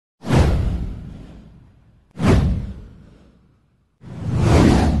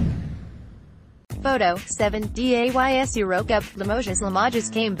Photo 7 DAYS EuroCup.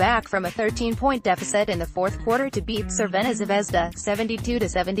 LimogesLimoges came back from a 13-point deficit in the fourth quarter to beat Crvena Zvezda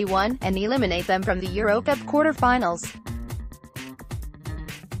 72-71 and eliminate them from the EuroCup quarter-finals.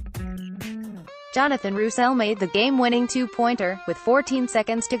 Jonathan Rousselle made the game-winning two-pointer, with 14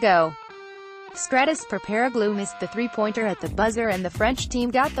 seconds to go. Stratos Perperoglou missed the three-pointer at the buzzer and the French team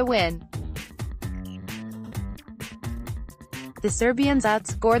got the win. The Serbians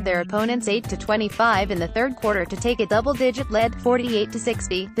outscored their opponents 8-25 in the third quarter to take a double-digit lead,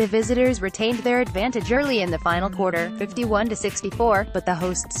 48-60. The visitors retained their advantage early in the final quarter, 51-64, but the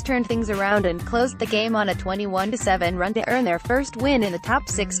hosts turned things around and closed the game on a 21-7 run to earn their first win in the top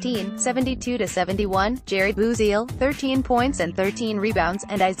 16, 72-71. Jerry Rousselle, 13 points and 13 rebounds,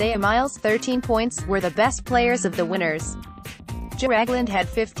 and Isaiah Miles, 13 points, were the best players of the winners. Ragland had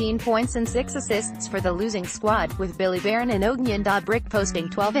 15 points and 6 assists for the losing squad, with Billy Barron and Ognian Dobrik posting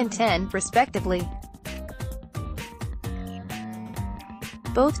 12 and 10, respectively.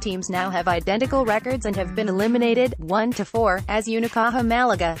 Both teams now have identical records and have been eliminated, 1-4, as Unicaja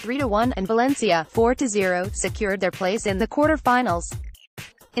Malaga, 3-1, and Valencia, 4-0, secured their place in the quarter-finals.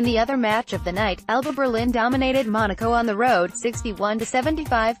 In the other match of the night, Alba Berlin dominated Monaco on the road,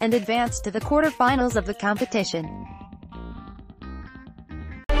 61-75, and advanced to the quarter-finals of the competition.